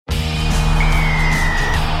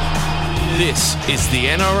This is the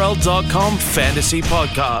NRL.com Fantasy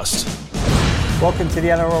Podcast. Welcome to the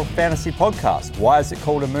NRL Fantasy Podcast. Why is it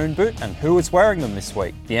called a moon boot and who is wearing them this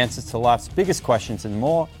week? The answers to life's biggest questions and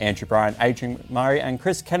more. Andrew Bryan, Adrian McMurray and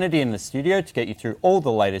Chris Kennedy in the studio to get you through all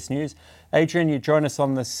the latest news. Adrian, you join us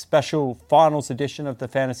on the special finals edition of the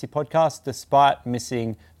Fantasy Podcast despite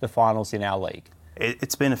missing the finals in our league.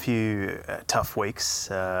 It's been a few tough weeks,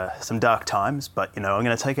 some dark times, but I'm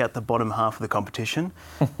going to take out the bottom half of the competition,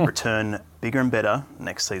 return bigger and better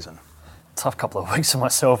next season. Tough couple of weeks for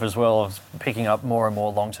myself as well. I was picking up more and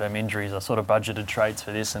more long-term injuries. I sort of budgeted trades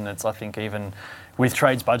for this, and I think even with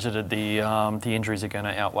trades budgeted, the injuries are going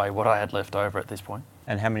to outweigh what I had left over at this point.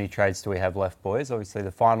 And how many trades do we have left, boys? Obviously,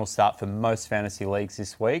 the finals start for most fantasy leagues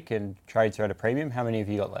this week, and trades are at a premium. How many have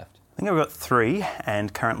you got left? I think I've got 3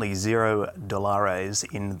 and currently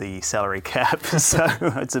 $0 in the salary cap, so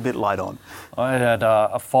it's a bit light on. I had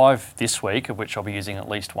a 5 this week, of which I'll be using at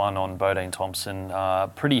least 1 on Bodene Thompson.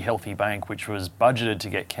 Pretty healthy bank, which was budgeted to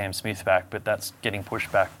get Cam Smith back, but that's getting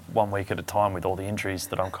pushed back 1 week at a time with all the injuries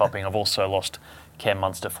that I'm copping. I've also lost Cam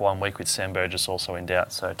Munster for 1 week with Sam Burgess also in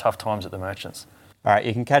doubt, so tough times at the Merchants. All right,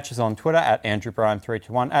 you can catch us on Twitter at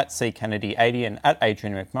AndrewBryan321, at CKennedy80 and at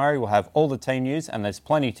Adrian McMurray. We'll have all the team news and there's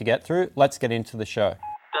plenty to get through. Let's get into the show.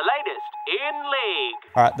 The latest in league.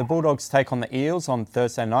 All right, the Bulldogs take on the Eels on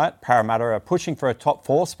Thursday night. Parramatta are pushing for a top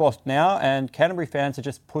 4 spot now and Canterbury fans are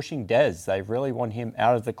just pushing Des. They really want him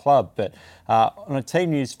out of the club. But on a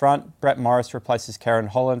team news front, Brett Morris replaces Karen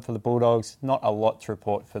Holland for the Bulldogs. Not a lot to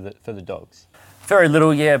report for the Dogs. Very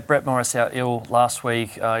little, yeah. Brett Morris out ill last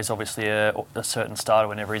week. He's obviously a certain starter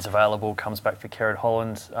whenever he's available. Comes back for Kerrod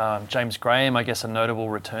Holland. James Graham, I guess a notable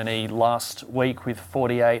returnee last week with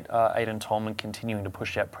 48. Aidan Tolman continuing to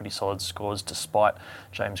push out pretty solid scores despite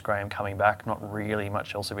James Graham coming back. Not really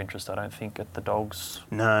much else of interest, I don't think, at the Dogs.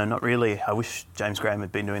 No, not really. I wish James Graham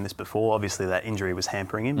had been doing this before. Obviously that injury was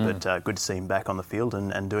hampering him, but good to see him back on the field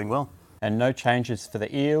and doing well. And no changes for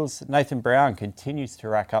the Eels. Nathan Brown continues to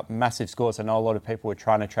rack up massive scores. I know a lot of people were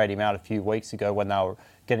trying to trade him out a few weeks ago when they were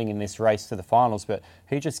getting in this race to the finals, but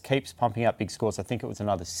he just keeps pumping up big scores. I think it was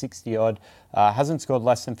another 60-odd. Hasn't scored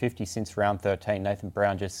less than 50 since round 13. Nathan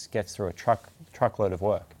Brown just gets through a truckload of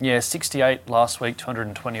work. Yeah, 68 last week,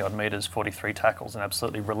 220-odd metres, 43 tackles, and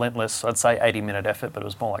absolutely relentless. I'd say 80-minute effort, but it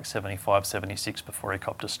was more like 75, 76 before he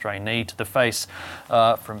copped a stray knee to the face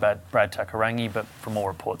from Brad Takarangi, but from all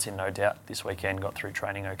reports in, no doubt, this weekend got through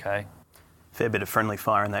training okay. Fair bit of friendly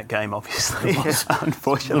fire in that game, obviously,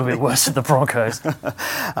 unfortunately. A little bit worse at the Broncos.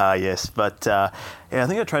 Yes, but I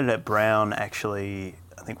think I traded out Brown, actually.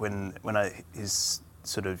 I think when his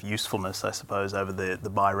sort of usefulness, I suppose, over the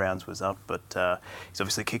bye rounds was up, but he's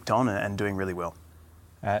obviously kicked on and doing really well.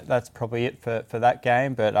 That's probably it for that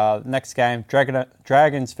game. But next game,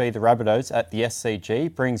 Dragons v the Rabbitohs at the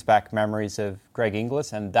SCG brings back memories of Greg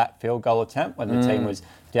Inglis and that field goal attempt when the team was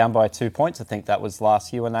down by 2 points. I think that was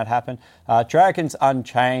last year when that happened. Dragons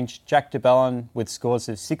unchanged. Jack de Belin with scores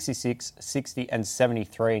of 66, 60 and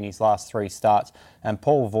 73 in his last 3 starts. And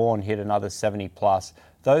Paul Vaughan hit another 70 plus.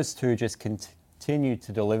 Those two just continue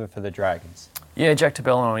to deliver for the Dragons. Yeah, Jack de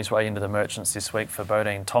Belin on his way into the Merchants this week for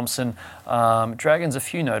Bodene Thompson. Dragons, a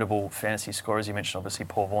few notable fantasy scorers. You mentioned, obviously,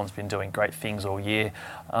 Paul Vaughan's been doing great things all year.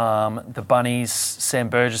 The Bunnies, Sam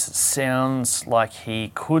Burgess, it sounds like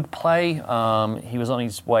he could play. He was on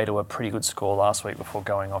his way to a pretty good score last week before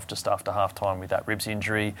going off just after half-time with that ribs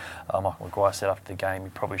injury. Michael Maguire said after the game he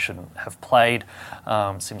probably shouldn't have played.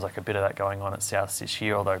 Seems like a bit of that going on at Souths this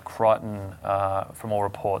year, although Crichton, from all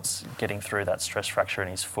reports, getting through that stress fracture in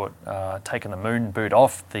his foot, taken the moon boot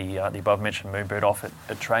off, the above-mentioned moon boot off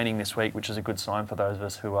at training this week, which is a good sign for those of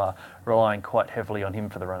us who are relying quite heavily on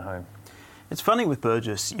him for the run home. It's funny with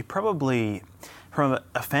Burgess, you probably, from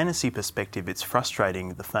a fantasy perspective, it's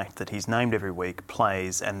frustrating the fact that he's named every week,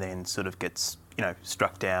 plays, and then sort of gets,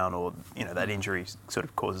 struck down or, that injury sort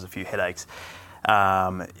of causes a few headaches.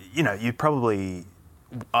 You probably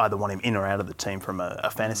either want him in or out of the team from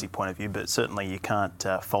a fantasy point of view, but certainly you can't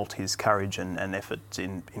fault his courage and effort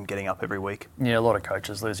in getting up every week. Yeah, a lot of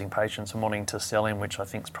coaches losing patience and wanting to sell him, which I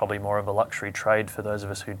think is probably more of a luxury trade for those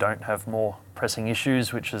of us who don't have more pressing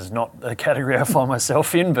issues, which is not a category I find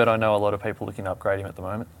myself in, but I know a lot of people looking to upgrade him at the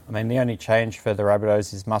moment. I mean, the only change for the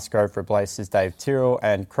Rabbitohs is Musgrove replaces Dave Tyrrell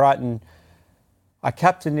and Crichton. I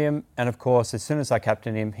captained him, and of course, as soon as I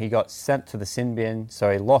captained him, he got sent to the sin bin,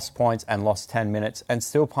 so he lost points and lost 10 minutes and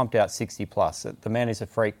still pumped out 60 plus. The man is a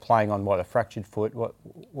freak playing on, a fractured foot?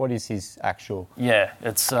 what is his actual? Yeah,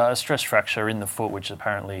 it's a stress fracture in the foot, which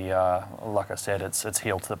apparently, like I said, it's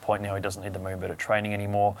healed to the point now he doesn't need the moonbird at training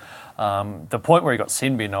anymore. The point where he got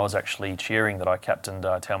sin bin, I was actually cheering that I captained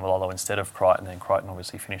Taumalolo instead of Crichton, and Crichton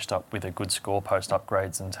obviously finished up with a good score post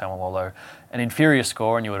upgrades, and Taumalolo an inferior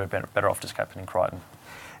score, and you would have been better off just captaining Crichton.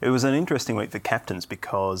 It was an interesting week for captains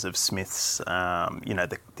because of Smith's,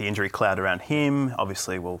 the injury cloud around him.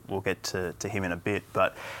 Obviously, we'll get to him in a bit.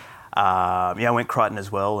 But, I went Crichton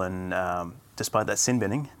as well. And despite that sin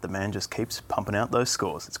binning, the man just keeps pumping out those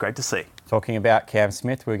scores. It's great to see. Talking about Cam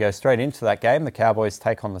Smith, we go straight into that game. The Cowboys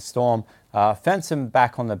take on the Storm. Fensom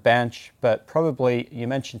back on the bench, but probably, you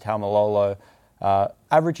mentioned Taumalolo,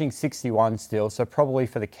 averaging 61 still, so probably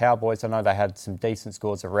for the Cowboys, I know they had some decent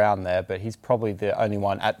scores around there, but he's probably the only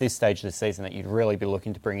one at this stage of the season that you'd really be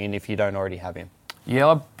looking to bring in if you don't already have him. Yeah,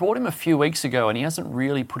 I bought him a few weeks ago and he hasn't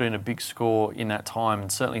really put in a big score in that time,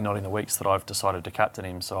 and certainly not in the weeks that I've decided to captain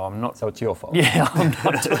him, so I'm not... So it's your fault. Yeah, I'm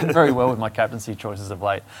not doing very well with my captaincy choices of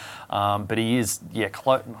late. But he is,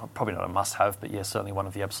 probably not a must-have, but certainly one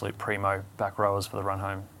of the absolute primo back rowers for the run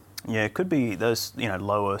home. Yeah, it could be those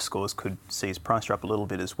lower scores could see his price drop a little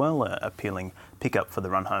bit as well, appealing pickup for the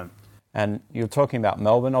run home. And you're talking about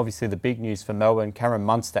Melbourne. Obviously, the big news for Melbourne, Cameron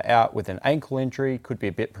Munster out with an ankle injury. Could be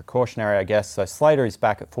a bit precautionary, I guess. So Slater is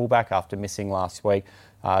back at fullback after missing last week.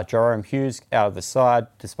 Jerome Hughes out of the side,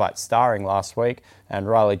 despite starring last week. And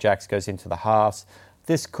Riley Jacks goes into the halves.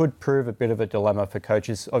 This could prove a bit of a dilemma for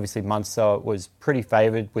coaches. Obviously, Munster was pretty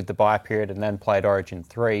favoured with the bye period and then played Origin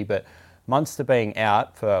 3, but Munster being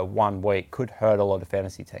out for 1 week could hurt a lot of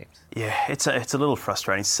fantasy teams. Yeah, it's a little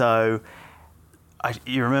frustrating. So,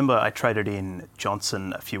 you remember I traded in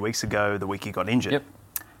Johnson a few weeks ago, the week he got injured. Yep.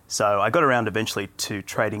 So I got around eventually to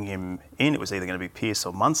trading him in. It was either going to be Pearce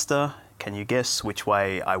or Munster. Can you guess which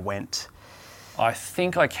way I went? I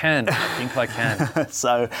think I can.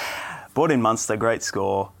 So, bought in Munster, great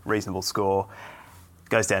score, reasonable score.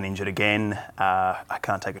 Goes down injured again. I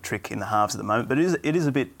can't take a trick in the halves at the moment, but it is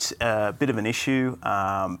a bit of an issue.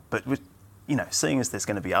 But with, seeing as there's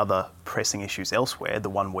going to be other pressing issues elsewhere, the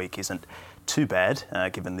 1 week isn't too bad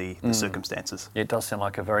given the circumstances. It does sound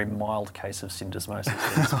like a very mild case of syndesmosis.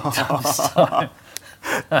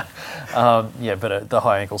 But the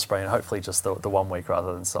high ankle sprain, hopefully just the 1 week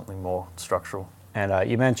rather than something more structural.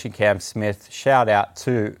 And you mentioned Cam Smith. Shout out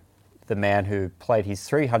to the man who played his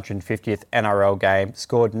 350th NRL game,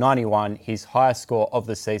 scored 91, his highest score of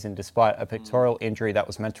the season, despite a pectoral injury that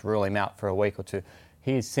was meant to rule him out for a week or two.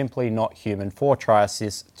 He is simply not human. 4 try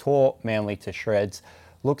assists, tore Manly to shreds,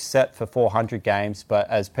 looks set for 400 games, but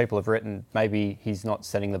as people have written, maybe he's not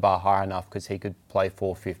setting the bar high enough because he could play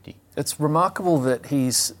 450. It's remarkable that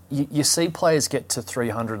you see players get to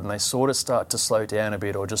 300 and they sort of start to slow down a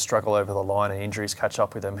bit or just struggle over the line and injuries catch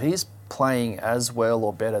up with them. He's playing as well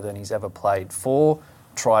or better than he's ever played. 4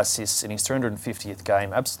 try assists in his 350th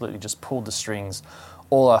game, absolutely just pulled the strings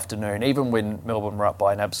all afternoon. Even when Melbourne were up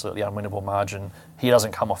by an absolutely unwinnable margin, he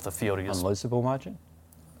doesn't come off the field. Unlosable margin?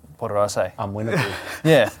 What did I say? Unwinnable.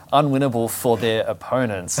 Yeah, unwinnable for their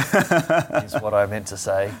opponents is what I meant to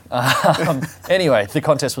say. Anyway, the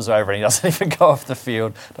contest was over and he doesn't even go off the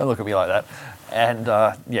field. Don't look at me like that. And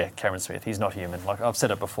Cameron Smith, he's not human. Like I've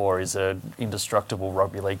said it before, he's an indestructible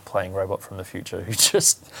rugby league playing robot from the future who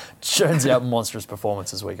just churns out monstrous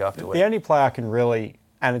performances week after week. The only player I can really,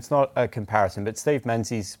 and it's not a comparison, but Steve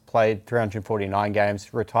Menzies played 349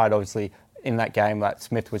 games, retired obviously in that game that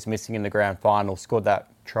Smith was missing in the grand final, scored that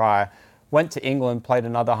try, went to England, played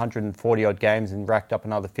another 140 odd games and racked up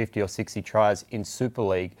another 50 or 60 tries in Super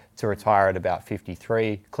League to retire at about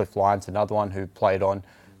 53. Cliff Lyons, another one who played on.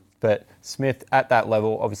 But Smith at that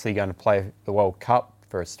level, obviously going to play the World Cup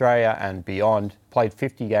for Australia and beyond, played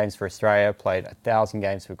 50 games for Australia, played 1,000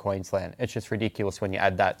 games for Queensland. It's just ridiculous when you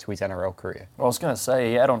add that to his NRL career. Well, I was going to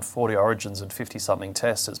say, you add on 40 Origins and 50-something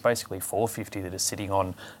tests, it's basically 450 that is sitting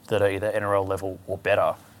on that are either NRL level or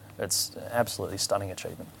better. It's an absolutely stunning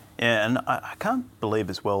achievement. Yeah, and I can't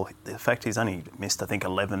believe as well the fact he's only missed, I think,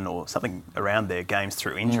 11 or something around there games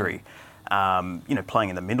through injury. Playing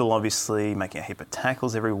in the middle, obviously, making a heap of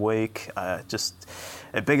tackles every week.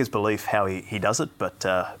 It beggars belief how he does it, but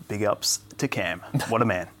big ups to Cam. What a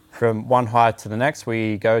man. From one high to the next,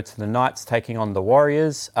 we go to the Knights taking on the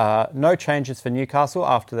Warriors. No changes for Newcastle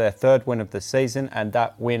after their 3rd win of the season, and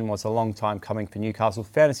that win was a long time coming for Newcastle.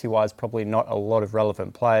 Fantasy-wise, probably not a lot of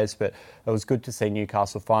relevant players, but it was good to see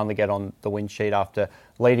Newcastle finally get on the win sheet after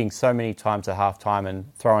leading so many times at halftime and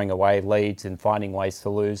throwing away leads and finding ways to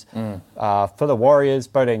lose. For the Warriors,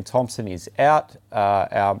 Bodene Thompson is out.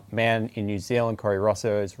 Our man in New Zealand, Corey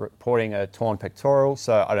Rosso, is reporting a torn pectoral,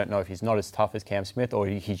 so I don't know if he's not as tough as Cam Smith or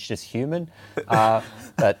he's just human.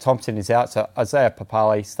 That Thompson is out, so Isaiah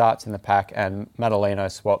Papali starts in the pack and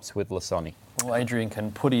Madaleno swaps with Lasoni. Well, Adrian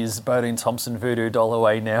can put his Bodine Thompson voodoo doll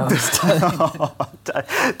away now. Don't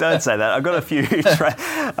say that. I got a few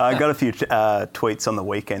tweets on the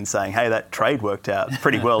weekend saying, "Hey, that trade worked out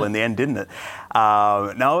pretty well in the end, didn't it?"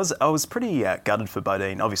 No, I was pretty gutted for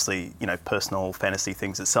Bodine. Obviously, personal fantasy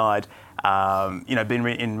things aside, been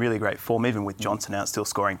in really great form, even with Johnson out, still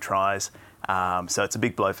scoring tries. So it's a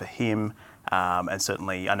big blow for him, and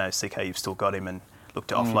certainly I know CK, you've still got him and look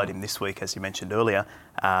to offload him this week, as you mentioned earlier.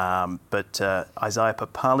 But Isaiah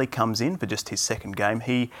Papali comes in for just his second game.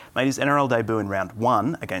 He made his NRL debut in round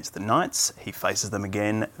 1 against the Knights. He faces them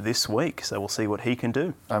again this week, so we'll see what he can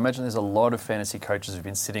do. I imagine there's a lot of fantasy coaches who've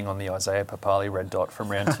been sitting on the Isaiah Papali red dot from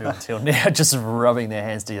round 2 until now, just rubbing their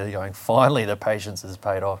hands together going, finally the patience has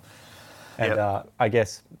paid off. And I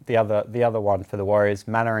guess the other one for the Warriors,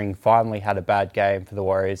 Mannering finally had a bad game for the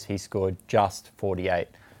Warriors. He scored just 48.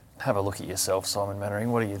 Have a look at yourself, Simon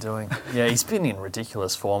Mannering. What are you doing? Yeah, he's been in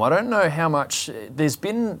ridiculous form. I don't know how much... There's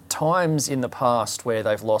been times in the past where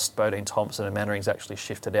they've lost Bodine Thompson and Mannering's actually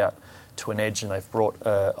shifted out to an edge and they've brought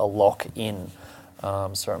a lock in.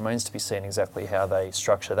 So it remains to be seen exactly how they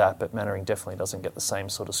structure that, but Mannering definitely doesn't get the same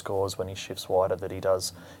sort of scores when he shifts wider that he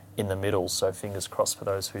does in the middle. So fingers crossed for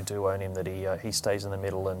those who do own him that he stays in the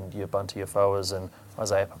middle and your Bunty Afoas and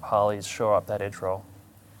Isaiah Papali's shore up that edge roll.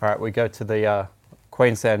 All right, we go to the...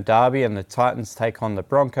 Queensland Derby and the Titans take on the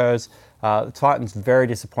Broncos. The Titans very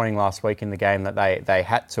disappointing last week in the game that they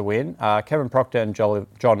had to win. Kevin Proctor and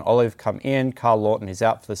John Olive come in. Carl Lawton is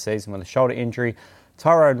out for the season with a shoulder injury.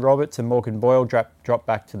 Tyrone Roberts and Morgan Boyle drop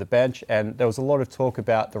back to the bench, and there was a lot of talk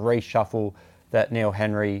about the reshuffle that Neil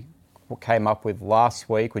Henry came up with last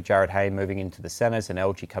week with Jared Hayne moving into the centres and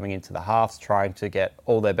LG coming into the halves, trying to get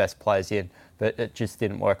all their best players in, but it just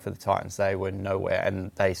didn't work for the Titans. They were nowhere,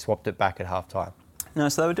 and they swapped it back at halftime. No,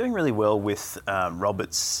 so they were doing really well with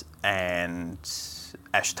Roberts and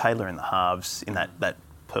Ash Taylor in the halves in that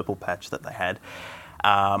purple patch that they had.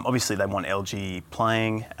 Obviously, they want LG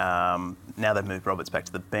playing. Now they've moved Roberts back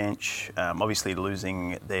to the bench. Obviously,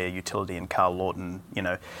 losing their utility in Carl Lawton,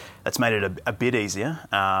 that's made it a bit easier.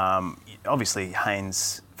 Obviously,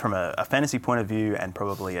 Haynes, from a fantasy point of view and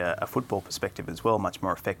probably a football perspective as well, much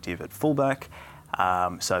more effective at fullback.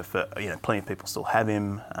 So for plenty of people still have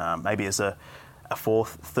him. Maybe as a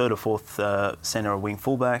third or fourth centre or wing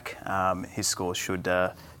fullback, his scores should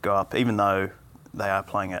go up, even though they are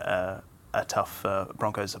playing a tough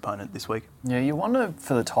Broncos opponent this week. Yeah, you wonder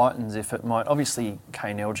for the Titans if it might... Obviously,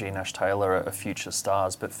 Kane LG and Ash Taylor are future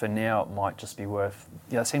stars, but for now it might just be worth...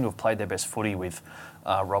 They seem to have played their best footy with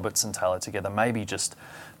Roberts and Taylor together. Maybe just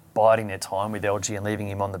biding their time with LG and leaving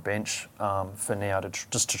him on the bench for now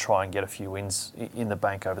just to try and get a few wins in the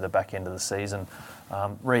bank over the back end of the season.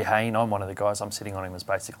 Ree Hayne, I'm one of the guys, I'm sitting on him as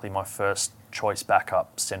basically my first choice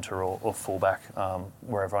backup centre or fullback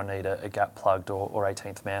wherever I need a gap plugged or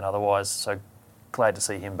 18th man otherwise. So glad to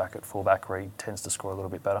see him back at fullback where he tends to score a little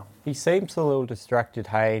bit better. He seems a little distracted,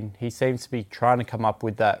 Hayne. He seems to be trying to come up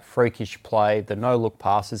with that freakish play, the no-look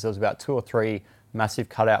passes. There was about 2 or 3 massive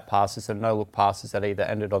cutout passes and no-look passes that either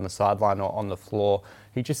ended on the sideline or on the floor.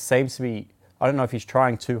 He just seems to be... I don't know if he's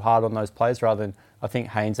trying too hard on those plays rather than... I think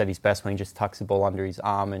Haynes at his best when he just tucks the ball under his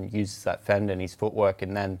arm and uses that fend and his footwork,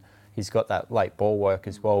 and then he's got that late ball work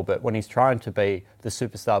as well. But when he's trying to be the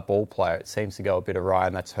superstar ball player, it seems to go a bit awry,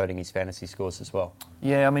 and that's hurting his fantasy scores as well.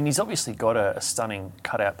 Yeah, I mean, he's obviously got a stunning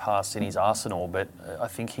cutout pass in his arsenal, but I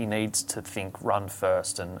think he needs to think run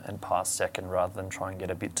first and pass second rather than try and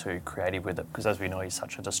get a bit too creative with it, because as we know, he's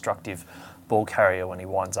such a destructive ball carrier when he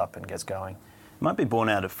winds up and gets going. Might be born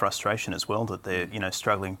out of frustration as well that they're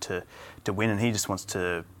struggling to win, and he just wants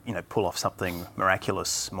to pull off something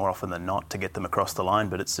miraculous more often than not to get them across the line,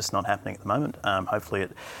 but it's just not happening at the moment. Hopefully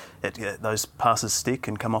those passes stick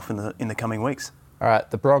and come off in the coming weeks. All right,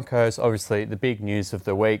 the Broncos, obviously the big news of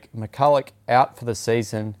the week. McCulloch out for the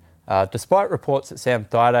season. Despite reports that Sam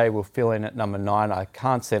Thaiday will fill in at number 9, I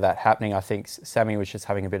can't see that happening. I think Sammy was just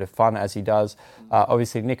having a bit of fun as he does.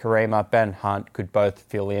 Obviously, Nikorima, Ben Hunt could both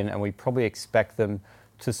fill in, and we probably expect them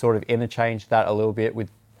to sort of interchange that a little bit with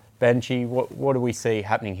Benji. What do we see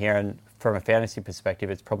happening here? And from a fantasy perspective,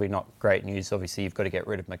 it's probably not great news. Obviously, you've got to get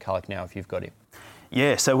rid of McCulloch now if you've got him.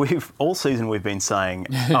 Yeah, so all season we've been saying,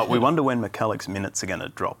 we wonder when McCulloch's minutes are going to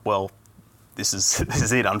drop. Well, this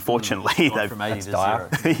is it, unfortunately. From 80 to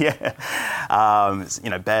 0.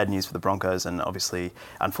 Yeah. Bad news for the Broncos and obviously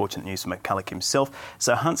unfortunate news for McCulloch himself.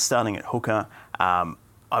 So Hunt's starting at hooker.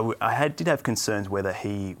 I did have concerns whether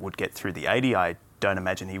he would get through the 80. I don't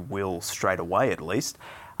imagine he will straight away at least.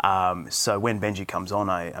 So when Benji comes on,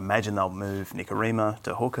 I imagine they'll move Nikorima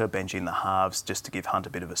to hooker, Benji in the halves, just to give Hunt a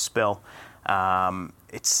bit of a spell.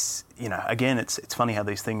 It's funny how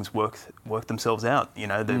these things work themselves out.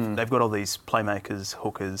 They've got all these playmakers,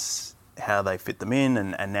 hookers, how they fit them in,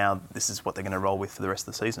 and now this is what they're going to roll with for the rest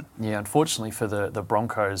of the season. Yeah, unfortunately for the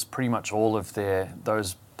Broncos, pretty much all of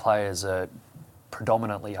those players are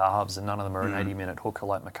predominantly halves, and none of them are an 80-minute hooker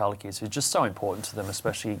like McCulloch is, who's just so important to them,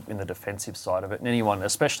 especially in the defensive side of it. And anyone,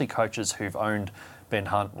 especially coaches who've owned Ben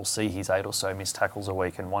Hunt, will see his 8 or so missed tackles a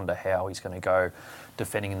week and wonder how he's going to go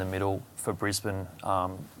defending in the middle for Brisbane.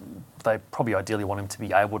 They probably ideally want him to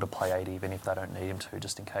be able to play 8 even if they don't need him to,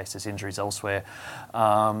 just in case there's injuries elsewhere.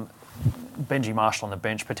 Benji Marshall on the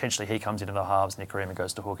bench, potentially he comes into the halves, Nikorima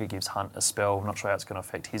goes to hooker, gives Hunt a spell. I'm not sure how it's going to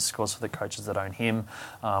affect his scores for the coaches that own him.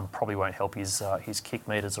 Probably won't help his kick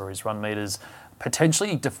meters or his run meters.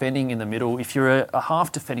 Potentially defending in the middle, if you're a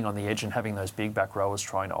half defending on the edge and having those big back rowers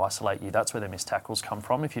trying to isolate you, that's where the missed tackles come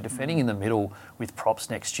from. If you're defending in the middle with props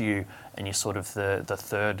next to you and you're sort of the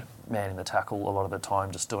third man in the tackle a lot of the time,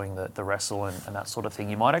 just doing the wrestle and that sort of thing,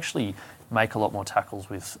 you might actually make a lot more tackles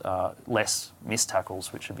with less missed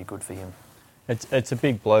tackles, which would be good for him. It's a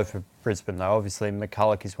big blow for Brisbane, though. Obviously,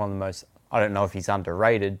 McCulloch is one of the most, I don't know if he's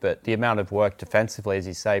underrated, but the amount of work defensively, as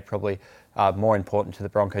you say, probably more important to the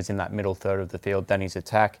Broncos in that middle third of the field than his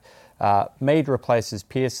attack. Mead replaces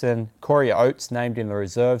Pearson. Corey Oates named in the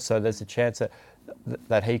reserve, so there's a chance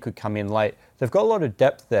that he could come in late. They've got a lot of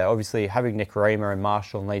depth there. Obviously, having Nikorima and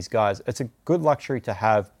Marshall and these guys, it's a good luxury to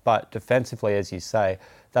have, but defensively, as you say,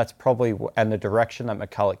 that's probably, and the direction that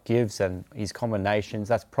McCulloch gives and his combinations,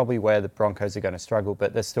 that's probably where the Broncos are going to struggle,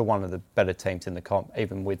 but they're still one of the better teams in the comp,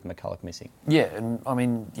 even with McCulloch missing. Yeah, and I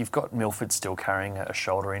mean, you've got Milford still carrying a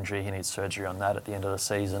shoulder injury. He needs surgery on that at the end of the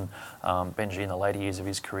season. Benji in the later years of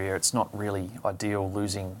his career, it's not really ideal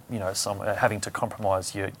losing, having to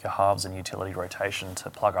compromise your halves and utility rotation to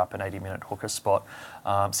plug up an 80-minute hooker spot.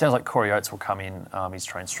 Sounds like Corey Oates will come in. He's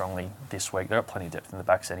trained strongly this week. There are plenty of depth in the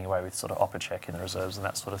backs anyway with sort of Opacek in the reserves and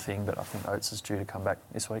that sort of thing, but I think Oates is due to come back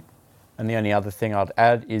this week. And the only other thing I'd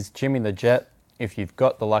add is Jimmy the Jet. If you've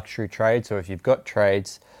got the luxury trades or if you've got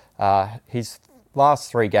trades, his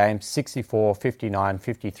last 3 games, 64, 59,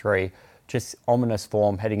 53, just ominous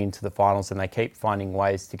form heading into the finals, and they keep finding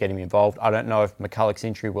ways to get him involved. I don't know if McCulloch's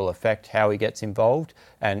injury will affect how he gets involved,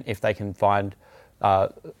 and if they can find,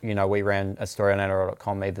 we ran a story on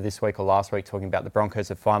NRL.com either this week or last week talking about the Broncos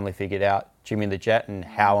have finally figured out Jimmy the Jet and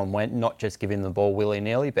how and when, not just giving the ball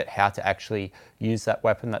willy-nilly, but how to actually use that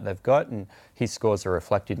weapon that they've got, and his scores are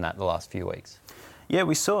reflected in that the last few weeks. Yeah,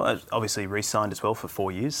 we saw, obviously re-signed as well for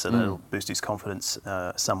 4 years, so that'll boost his confidence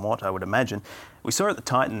somewhat, I would imagine. We saw at the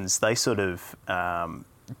Titans, they sort of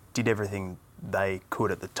did everything they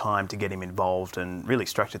could at the time to get him involved and really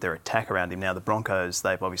structured their attack around him. Now the Broncos,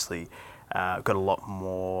 they've obviously got a lot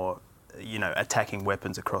more, attacking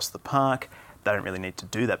weapons across the park. They don't really need to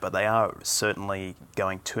do that, but they are certainly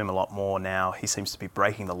going to him a lot more now. He seems to be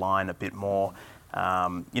breaking the line a bit more,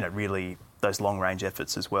 really those long-range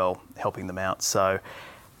efforts as well, helping them out. So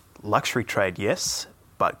luxury trade, yes,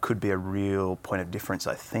 but could be a real point of difference,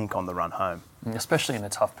 I think, on the run home. Especially in a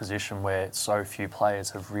tough position where so few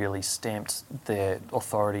players have really stamped their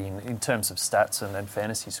authority in terms of stats and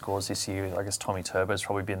fantasy scores this year. I guess Tommy Turbo's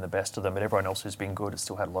probably been the best of them, but everyone else who's been good has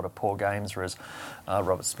still had a lot of poor games, whereas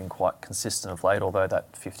Roberts has been quite consistent of late, although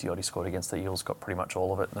that 50-odd he scored against the Eels got pretty much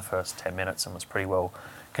all of it in the first 10 minutes and was pretty well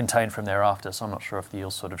contained from thereafter. So I'm not sure if the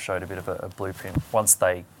Eels sort of showed a bit of a blueprint once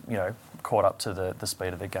they, caught up to the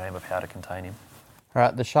speed of the game of how to contain him. All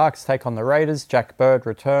right, the Sharks take on the Raiders. Jack Bird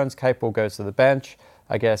returns. Capewell goes to the bench.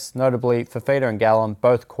 I guess notably Fifita and Gallen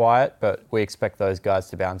both quiet, but we expect those guys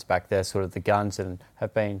to bounce back. They're sort of the guns and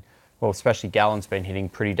have been, well, especially Gallen's been hitting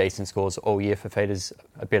pretty decent scores all year. Fifita's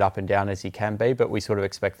a bit up and down as he can be, but we sort of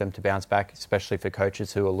expect them to bounce back, especially for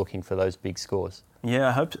coaches who are looking for those big scores. Yeah,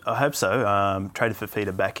 I hope so. Traded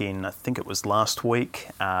Fifita back in, I think it was last week.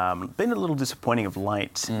 Been a little disappointing of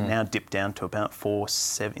late. Now dipped down to about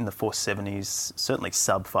in the 470s, certainly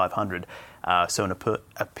sub 500. So an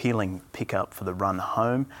appealing pickup for the run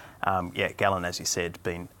home. Gallen, as you said,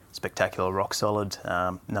 been spectacular, rock solid.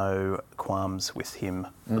 No qualms with him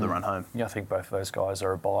for the run home. Yeah, I think both of those guys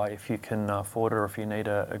are a buy if you can afford it or if you need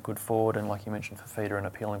a good forward. And like you mentioned, Fifita, an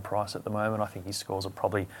appealing price at the moment. I think his scores will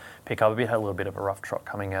probably pick up a bit. Had a little bit of a rough trot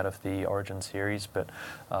coming out of the Origin series, but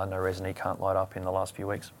no reason he can't light up in the last few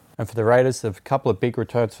weeks. And for the Raiders, a couple of big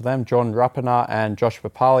returns for them. John Rapana and Josh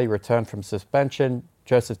Papali return from suspension.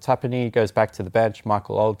 Joseph Tapine goes back to the bench.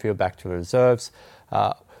 Michael Oldfield back to the reserves.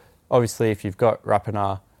 Obviously, if you've got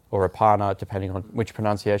Rapana or Rapana, depending on which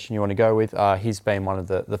pronunciation you want to go with, he's been one of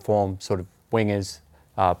the form sort of wingers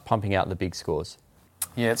pumping out the big scores.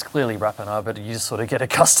 Yeah, it's clearly Rapana, but you just sort of get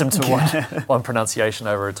accustomed to one pronunciation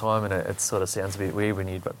over a time, and it sort of sounds a bit weird when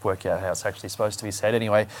you work out how it's actually supposed to be said.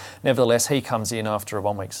 Anyway, nevertheless, he comes in after a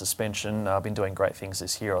 1-week suspension. Been doing great things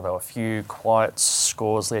this year, although a few quiet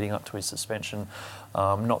scores leading up to his suspension.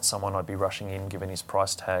 Not someone I'd be rushing in given his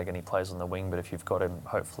price tag, and he plays on the wing, but if you've got him,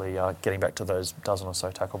 hopefully getting back to those dozen or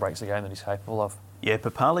so tackle breaks a game that he's capable of. Yeah,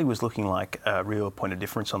 Papali was looking like a real point of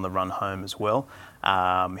difference on the run home as well.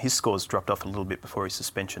 His scores dropped off a little bit before his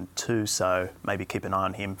suspension too, so maybe keep an eye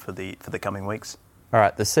on him for the coming weeks. All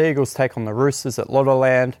right, the Sea Eagles take on the Roosters at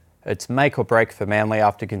Lottoland. It's make or break for Manly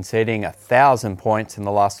after conceding 1,000 points in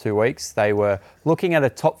the last 2 weeks. They were looking at a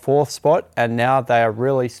top 4 spot, and now they are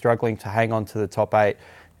really struggling to hang on to the top 8.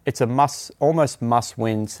 It's a almost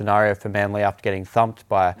must-win scenario for Manly after getting thumped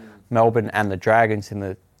by Melbourne and the Dragons in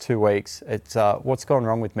the 2 weeks. It's what's gone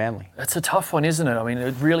wrong with Manly? It's a tough one, isn't it? I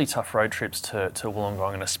mean, really tough road trips to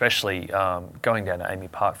Wollongong, and especially going down to Amy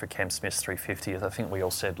Park for Cam Smith's 350th. I think we all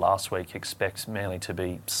said last week, expect Manly to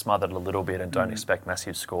be smothered a little bit and don't expect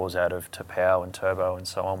massive scores out of Tapau and Turbo and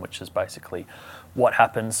so on, which is basically what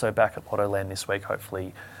happened. So back at Lottoland this week,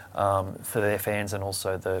 hopefully for their fans and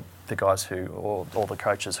also the guys who, or all the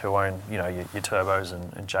coaches who own, your Turbos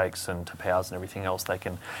and Jakes and Tapaus and everything else, they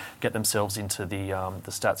can get themselves into the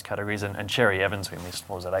stats categories. And Cherry Evans, who missed,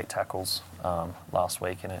 8 tackles last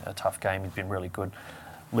week in a tough game, he's been really good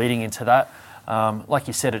leading into that. Like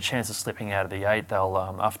you said, a chance of slipping out of the 8.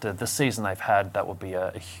 They'll after the season they've had, that would be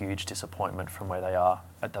a huge disappointment from where they are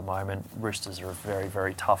at the moment. Roosters are a very,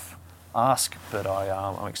 very tough ask, but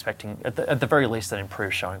I'm expecting at the very least an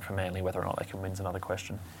improved showing from Manly. Whether or not they can win is another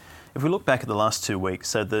question. If we look back at the last 2 weeks,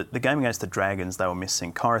 so the game against the Dragons, they were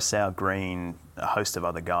missing Coruscant, Green, a host of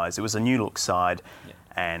other guys. It was a new look side,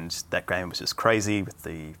 and that game was just crazy with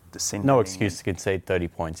the sin. No excuse to concede 30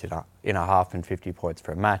 points in a half and 50 points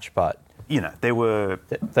for a match, but there were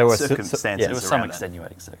circumstances. There was some around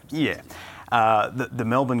extenuating circumstances. Yeah. The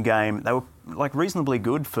Melbourne game, they were reasonably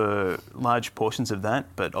good for large portions of that,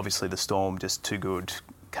 but obviously the Storm just too good,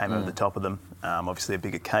 came over the top of them. Obviously a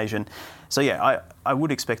big occasion. So I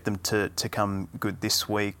would expect them to come good this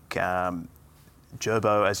week.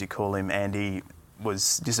 Gerbo, as you call him, Andy,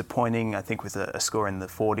 was disappointing, I think, with a score in the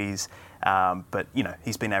 40s. But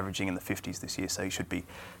he's been averaging in the 50s this year, so he should be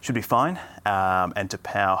fine. And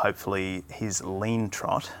Tapau, hopefully his lean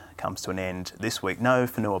trot comes to an end this week. No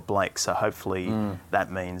Fanua Blake, so hopefully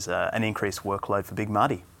that means an increased workload for Big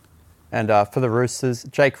Marty. And for the Roosters,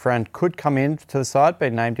 Jake Friend could come in to the side,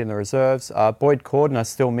 been named in the reserves. Boyd Cordner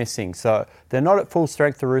still missing, so they're not at full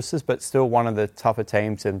strength, the Roosters, but still one of the tougher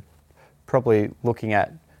teams, and probably looking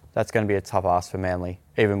at that's going to be a tough ask for Manly,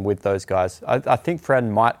 even with those guys. I think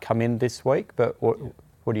Friend might come in this week, but what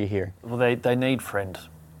are you hearing? Well, they need Friend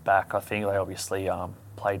back. I think they obviously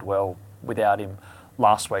played well without him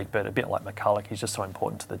last week, but a bit like McCulloch, he's just so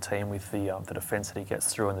important to the team with the defence that he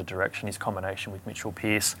gets through in the direction, his combination with Mitchell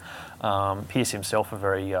Pearce. Pearce himself, a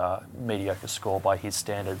very mediocre score by his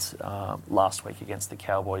standards last week against the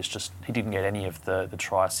Cowboys. Just he didn't get any of the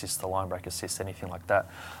try assists, the line break assists, anything like that.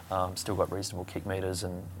 Still got reasonable kick meters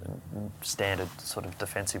and standard sort of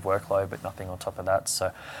defensive workload, but nothing on top of that.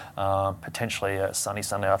 So potentially a sunny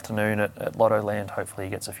Sunday afternoon at Lottoland. Hopefully he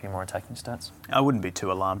gets a few more attacking stats. I wouldn't be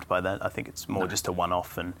too alarmed by that. I think it's more just a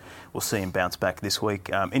one-off, and we'll see him bounce back this week.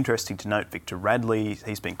 Interesting to note, Victor Radley,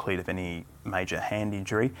 he's been cleared of any major hand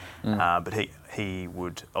injury, but he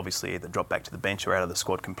would obviously either drop back to the bench or out of the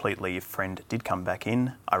squad completely if Friend did come back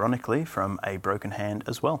in, ironically, from a broken hand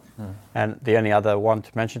as well. And the only other one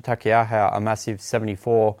to mention, Takiaho, a massive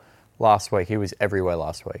 74 last week. He was everywhere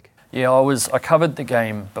last week. Yeah, I covered the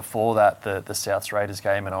game before that, the Souths Raiders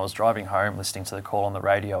game, and I was driving home listening to the call on the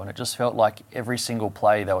radio, and it just felt like every single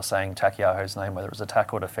play they were saying Takiaho's name, whether it was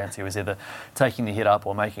attack or defence. He was either taking the hit up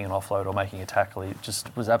or making an offload or making a tackle. He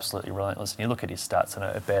just was absolutely relentless. And you look at his stats and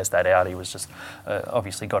it bears that out. He was just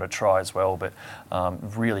obviously got a try as well, but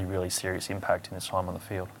really, really serious impact in his time on the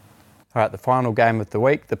field. All right, the final game of the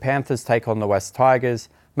week, the Panthers take on the West Tigers.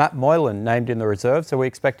 Matt Moylan named in the reserves. Are we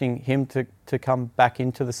expecting him to come back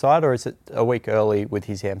into the side, or is it a week early with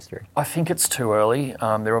his hamstring? I think it's too early.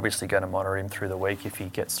 They're obviously going to monitor him through the week. If he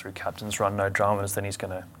gets through captain's run, no dramas, then he's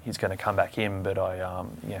going to come back in. But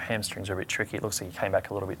hamstrings are a bit tricky. It looks like he came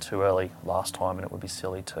back a little bit too early last time, and it would be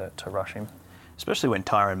silly to rush him. Especially when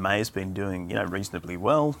Tyrone May's been doing reasonably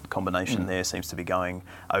well. The combination there seems to be going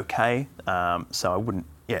okay. So I wouldn't,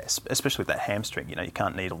 especially with that hamstring, you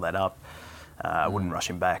can't needle that up. I wouldn't rush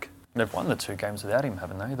him back. They've won the 2 games without him,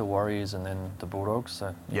 haven't they? The Warriors and then the Bulldogs.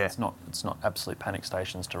 So it's not absolute panic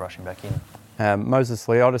stations to rush him back in. Moses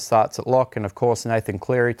Leota starts at lock, and of course Nathan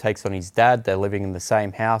Cleary takes on his dad. They're living in the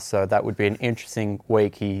same house, so that would be an interesting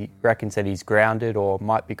week. He reckons that he's grounded or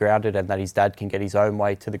might be grounded and that his dad can get his own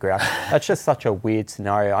way to the ground. That's just such a weird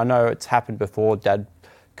scenario. I know it's happened before, dad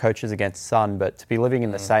coaches against son, but to be living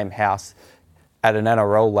in the same house at an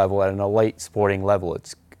NRL level, at an elite sporting level,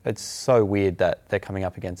 it's so weird that they're coming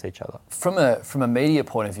up against each other. From a media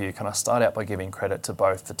point of view, can I start out by giving credit to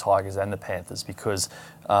both the Tigers and the Panthers, because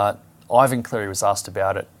Ivan Cleary was asked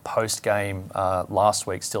about it post-game last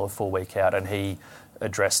week, still a full week out, and he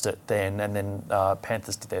addressed it then, and then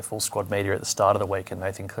Panthers did their full squad media at the start of the week, and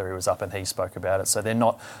Nathan Cleary was up and he spoke about it. So they're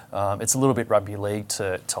not, it's a little bit rugby league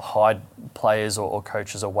to hide players or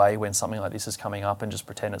coaches away when something like this is coming up and just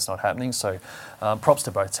pretend it's not happening. So props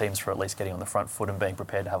to both teams for at least getting on the front foot and being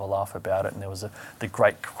prepared to have a laugh about it. And there was the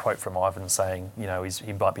great quote from Ivan saying, you know,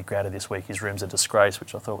 he might be grounded this week, his room's a disgrace,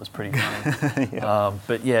 which I thought was pretty funny. Yeah.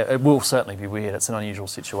 But yeah, it will certainly be weird. It's an unusual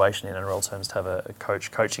situation in NRL terms to have a coach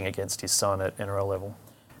coaching against his son at NRL level.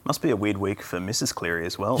 Must be a weird week for Mrs. Cleary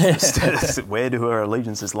as well. Where do her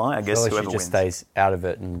allegiances lie? I guess Well, whoever she just wins. stays out of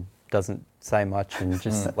it and doesn't say much and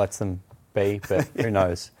just lets them be, but who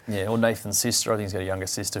knows? Yeah, or Nathan's sister. I think he's got a younger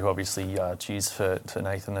sister who obviously cheers for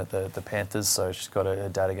Nathan at the Panthers, so she's got a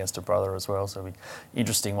dad against a brother as well. So it'll be an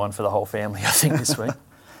interesting one for the whole family, I think, this week.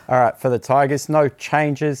 All right, for the Tigers, no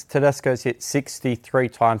changes. Tedesco's hit 63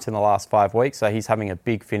 times in the last 5 weeks, so he's having a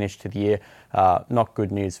big finish to the year. Not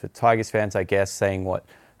good news for Tigers fans, I guess, seeing what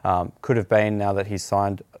could have been now that he's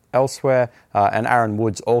signed elsewhere. And Aaron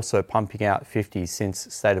Wood's also pumping out 50s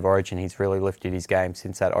since State of Origin. He's really lifted his game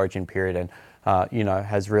since that Origin period and,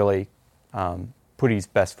 has really put his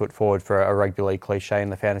best foot forward for a rugby league cliche in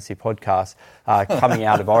the fantasy podcast, coming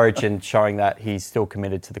out of Origin, showing that he's still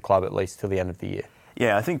committed to the club at least till the end of the year.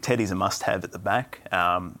 Yeah, I think Teddy's a must-have at the back.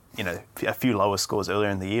 A few lower scores earlier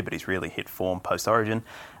in the year, but he's really hit form post-Origin.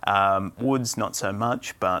 Woods, not so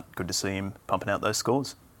much, but good to see him pumping out those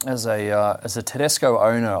scores. As a Tedesco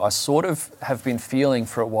owner, I sort of have been feeling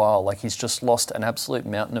for a while like he's just lost an absolute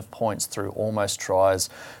mountain of points through almost tries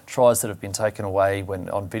that have been taken away when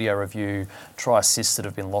on video review, try assists that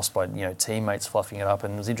have been lost by teammates fluffing it up.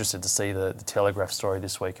 And I was interested to see the Telegraph story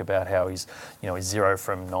this week about how he's 0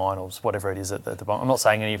 from 9 or whatever it is at the bottom. I'm not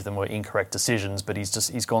saying any of them were incorrect decisions, but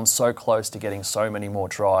he's gone so close to getting so many more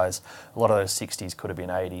tries. A lot of those 60s could have been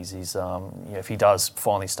 80s. He's if he does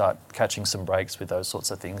finally start catching some breaks with those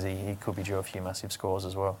sorts of things, he could be due a few massive scores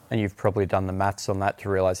as well. And you've probably done the maths on that to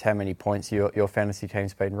realise how many points your fantasy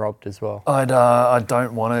team's been robbed as well. I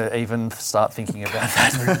don't want to even start thinking about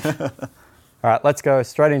that. All right, let's go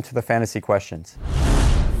straight into the fantasy questions.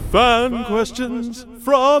 Fan questions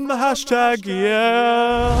from the hashtag,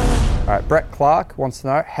 yeah. All right, Brett Clark wants to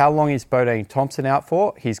know, how long is Bodene Thompson out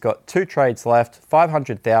for? He's got 2 trades left,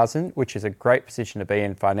 500,000, which is a great position to be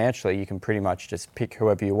in financially. You can pretty much just pick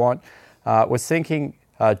whoever you want. Was thinking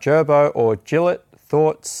Gerbo or Gillett.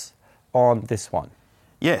 Thoughts on this one?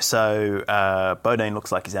 Yeah, so Bodene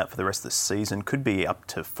looks like he's out for the rest of the season. Could be up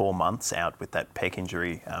to 4 months out with that pec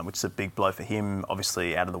injury, which is a big blow for him.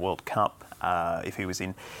 Obviously out of the World Cup if he was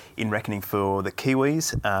in reckoning for the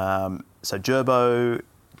Kiwis. So Gerbo,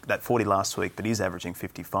 that 40 last week, but he's averaging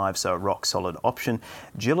 55, so a rock-solid option.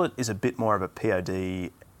 Gillett is a bit more of a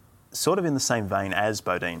POD, sort of in the same vein as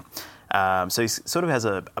Bodene. So he sort of has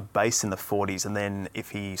a base in the 40s, and then if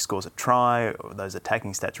he scores a try, those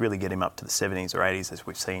attacking stats really get him up to the 70s or 80s, as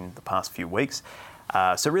we've seen the past few weeks.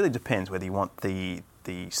 So it really depends whether you want the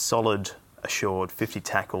solid, assured 50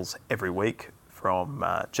 tackles every week from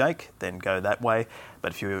Jake, then go that way.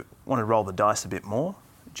 But if you want to roll the dice a bit more,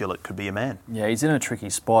 Gillett could be a man. Yeah, he's in a tricky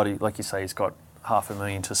spot. Like you say, he's got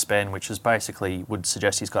 $500,000 to spend, which is basically would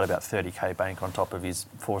suggest he's got about 30k bank on top of his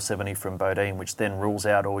 470 from Bodene, which then rules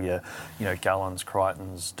out all your, Gallons,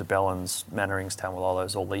 Crichtons, DeBellins, Mannerings,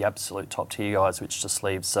 Taumalolos, all the absolute top tier guys, which just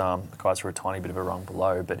leaves the guys who are a tiny bit of a rung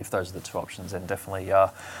below. But if those are the two options, then definitely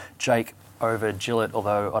Jake over Gillett,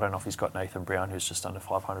 although I don't know if he's got Nathan Brown, who's just under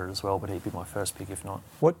 500 as well, but he'd be my first pick if not.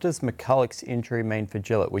 What does McCulloch's injury mean for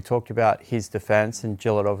Gillett? We talked about his defence, and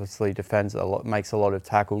Gillett obviously defends a lot, makes a lot of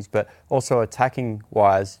tackles, but also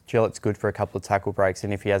attacking-wise, Gillett's good for a couple of tackle breaks,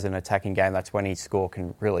 and if he has an attacking game, that's when his score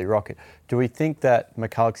can really rocket. Do we think that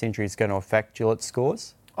McCulloch's injury is going to affect Gillett's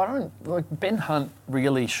scores? Ben Hunt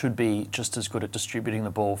really should be just as good at distributing the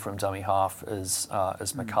ball from dummy half as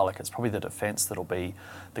McCulloch. It's probably the defence that'll be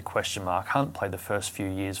the question mark. Hunt played the first few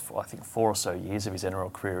years, I think 4 or so years of his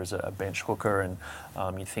NRL career as a bench hooker, and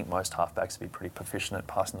you'd think most halfbacks would be pretty proficient at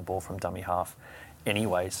passing the ball from dummy half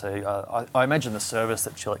anyway. So I imagine the service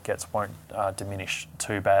that Gillett gets won't diminish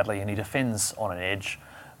too badly, and he defends on an edge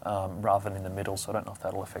rather than in the middle, so I don't know if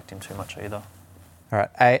that'll affect him too much either. All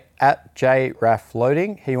right, at JRAF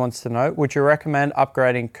Loading, he wants to know, would you recommend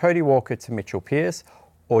upgrading Cody Walker to Mitchell Pearce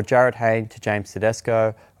or Jared Hayne to James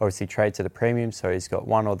Tedesco? Obviously trades at a premium, so he's got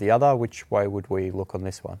one or the other. Which way would we look on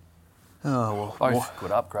this one? Oh, well, Both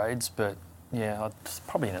good upgrades, but yeah,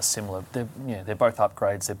 probably in a similar. They're both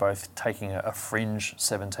upgrades. They're both taking a fringe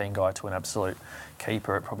 17 guy to an absolute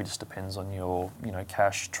keeper. It probably just depends on your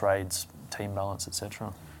cash, trades, team balance,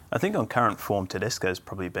 etc. I think on current form, Tedesco's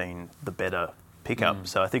probably been the better pickup.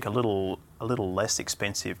 So I think a little less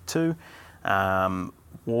expensive too.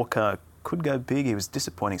 Walker could go big. He was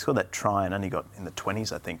disappointing. He scored that try and only got in the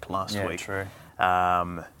 20s, I think, last week. Yeah,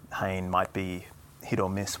 true. Hayne might be hit or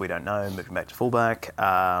miss, we don't know, moving back to fullback.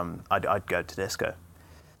 I'd go Tedesco.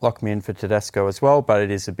 Lock me in for Tedesco as well, but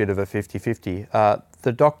it is a bit of a 50-50.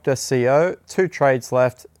 The Dr. CO, 2 trades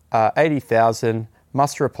left, 80,000,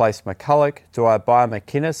 must replace McCulloch. Do I buy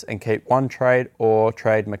McInnes and keep one trade or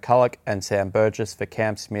trade McCulloch and Sam Burgess for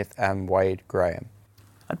Cam Smith and Wade Graham?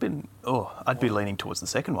 I'd be leaning towards the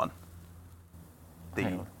second one.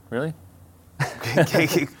 Hang on. Really?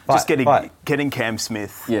 Just getting Cam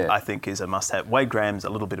Smith, Yeah. I think, is a must-have. Wade Graham's a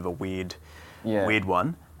little bit of a weird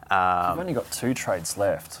one. You've only got 2 trades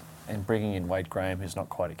left, and bringing in Wade Graham, who's not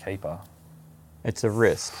quite a keeper. It's a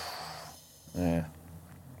risk. Yeah.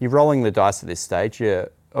 You're rolling the dice at this stage.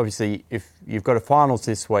 Obviously, if you've got a finals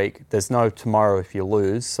this week, there's no tomorrow if you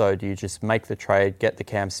lose. So do you just make the trade, get the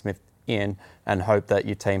Cam Smith in, and hope that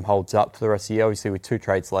your team holds up for the rest of the year? Obviously, with 2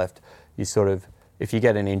 trades left, you sort of, if you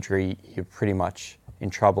get an injury, you're pretty much in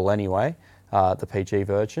trouble anyway, the PG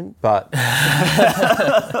version. But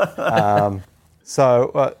I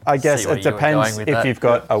guess it depends if you've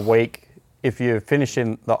got a week. If you're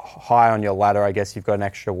finishing high on your ladder, I guess you've got an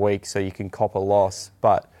extra week so you can cop a loss.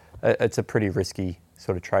 But it's a pretty risky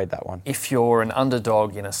sort of trade, that one. If you're an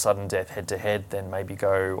underdog in a sudden death head-to-head, then maybe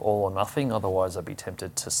go all or nothing. Otherwise, I'd be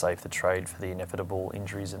tempted to save the trade for the inevitable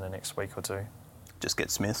injuries in the next week or 2. Just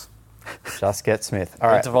get Smith. Just get Smith. All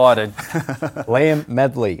We're right. divided. Liam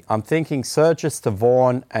Medley. I'm thinking Surges to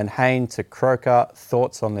Vaughan and Hayne to Croker.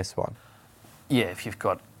 Thoughts on this one? Yeah, if you've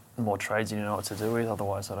got more trades, you know what to do with.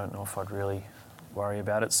 Otherwise, I don't know if I'd really worry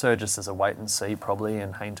about it. Surges is a wait and see probably,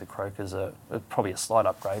 and Hayne to Croker's probably a slight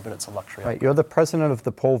upgrade, but it's a luxury upgrade. You're the president of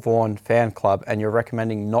the Paul Vaughan fan club, and you're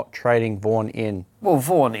recommending not trading Vaughan in. Well,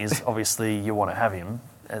 Vaughan is obviously you want to have him,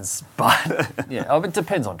 but it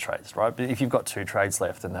depends on trades, right? But if you've got 2 trades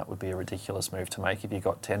left, then that would be a ridiculous move to make. If you've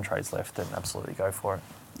got 10 trades left, then absolutely go for it.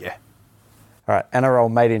 Yeah. All right,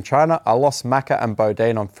 NRL made in China. I lost Macca and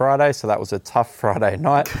Bodine on Friday, so that was a tough Friday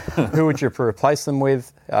night. Who would you replace them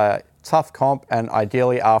with? Tough comp, and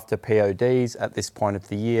ideally after PODs at this point of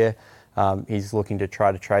the year. He's looking to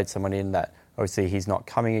try to trade someone in that obviously he's not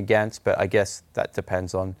coming against, but I guess that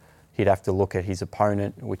depends on, he'd have to look at his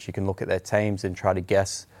opponent, which you can look at their teams and try to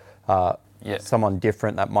guess someone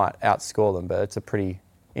different that might outscore them, but it's a pretty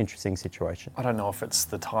interesting situation. I don't know if it's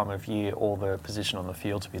the time of year or the position on the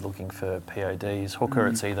field to be looking for PODs. Hooker,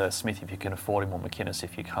 it's either Smith if you can afford him or McInnes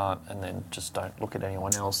if you can't, and then just don't look at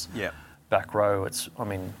anyone else. Yeah. Back row,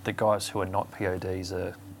 the guys who are not PODs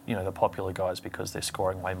are, the popular guys because they're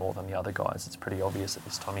scoring way more than the other guys. It's pretty obvious at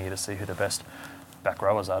this time of year to see who the best back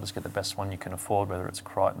rowers are. Just get the best one you can afford, whether it's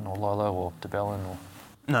Crichton or Lolo or DeBellin or...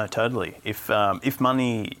 No, totally. If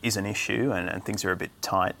money is an issue and things are a bit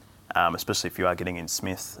tight, especially if you are getting in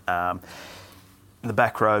Smith, the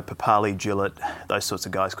back row, Papali, Gillett, those sorts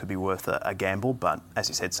of guys could be worth a gamble. But as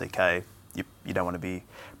you said, CK, you don't want to be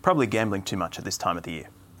probably gambling too much at this time of the year.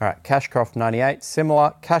 All right, Cashcroft 98,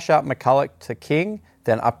 similar. Cash out McCulloch to King,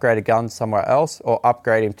 then upgrade a gun somewhere else, or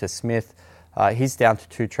upgrade him to Smith. He's down to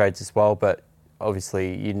 2 trades as well, but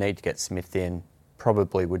obviously you need to get Smith in.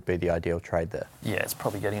 Probably would be the ideal trade there. Yeah, it's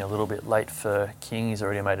probably getting a little bit late for King. He's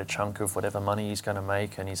already made a chunk of whatever money he's going to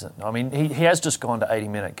make, and he has just gone to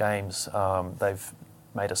 80-minute games. They've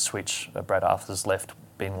made a switch. Brad Arthur's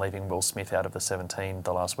been leaving Will Smith out of the 17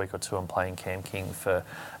 the last week or 2 and playing Cam King for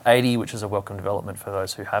 80, which is a welcome development for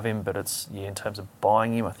those who have him. But in terms of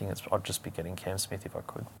buying him, I think I'd just be getting Cam Smith if I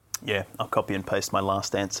could. Yeah, I'll copy and paste my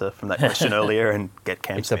last answer from that question earlier and get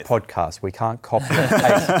Cam Smith. It's a podcast. We can't copy and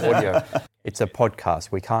paste audio. It's a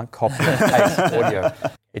podcast. We can't copy and paste audio.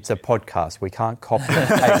 It's a podcast. We can't copy and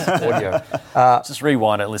paste audio. Just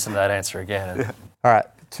rewind it and listen to that answer again. All right,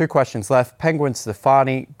 2 questions left. Penguin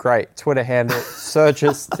Stefani, great Twitter handle.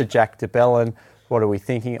 Surges to Jack DeBellin. What are we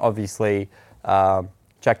thinking? Obviously,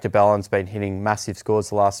 Jack DeBellin's been hitting massive scores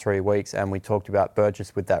the last 3 weeks, and we talked about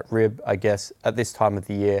Burgess with that rib. I guess at this time of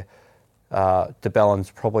the year, DeBellin's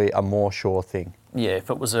probably a more sure thing. Yeah, if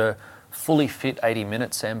it was a fully fit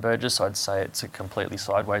 80-minute Sam Burgess, I'd say it's a completely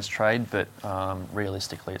sideways trade, but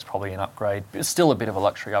realistically it's probably an upgrade. It's still a bit of a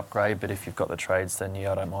luxury upgrade, but if you've got the trades, then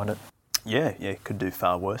I don't mind it. Yeah, could do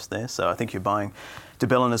far worse there. So I think you're buying de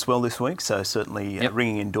Belin as well this week, so certainly a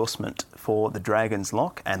ringing endorsement for the Dragons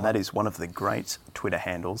lock, and that is one of the great Twitter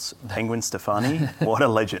handles. Penguin Stefani, what a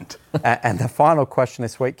legend. And the final question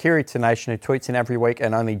this week, Kiri Tenation, who tweets in every week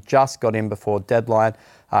and only just got in before deadline.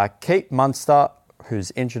 Keep Munster,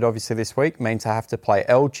 who's injured obviously this week, mean to have to play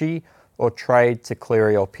LG or trade to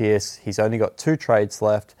Cleary or Pearce. He's only got 2 trades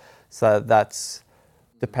left, so that's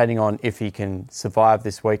depending on if he can survive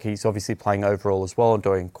this week. He's obviously playing overall as well and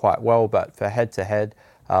doing quite well, but for head-to-head,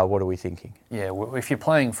 what are we thinking? Yeah, well, if you're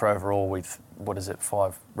playing for overall with,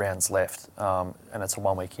 5 rounds left, and it's a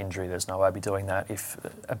 1-week injury, there's no way I'd be doing that. If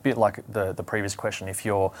a bit like the previous question, if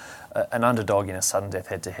you're an underdog in a sudden death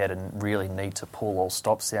head-to-head and really need to pull all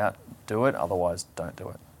stops out, do it. Otherwise, don't do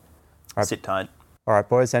it. Right. Sit tight. All right,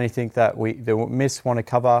 boys, anything that we miss want to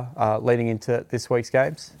cover leading into this week's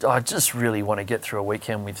games? I just really want to get through a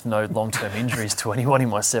weekend with no long-term injuries to anyone in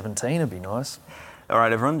my 17. It'd be nice. All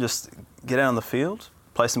right, everyone, just get out on the field,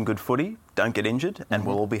 play some good footy, don't get injured, and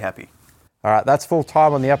we'll all be happy. All right, that's full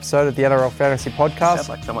time on the episode of the NRL Fantasy Podcast. Sounds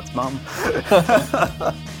like someone's mum.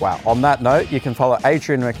 Wow. On that note, you can follow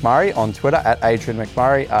Adrian McMurray on Twitter at Adrian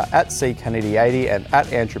McMurray, at CKennedy80 and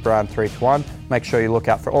at Andrew Brown 321. Make sure you look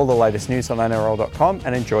out for all the latest news on NRL.com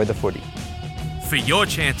and enjoy the footy. For your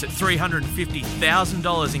chance at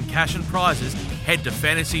 $350,000 in cash and prizes, head to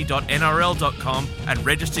fantasy.nrl.com and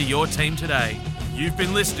register your team today. You've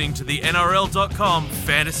been listening to the NRL.com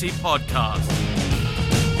Fantasy Podcast.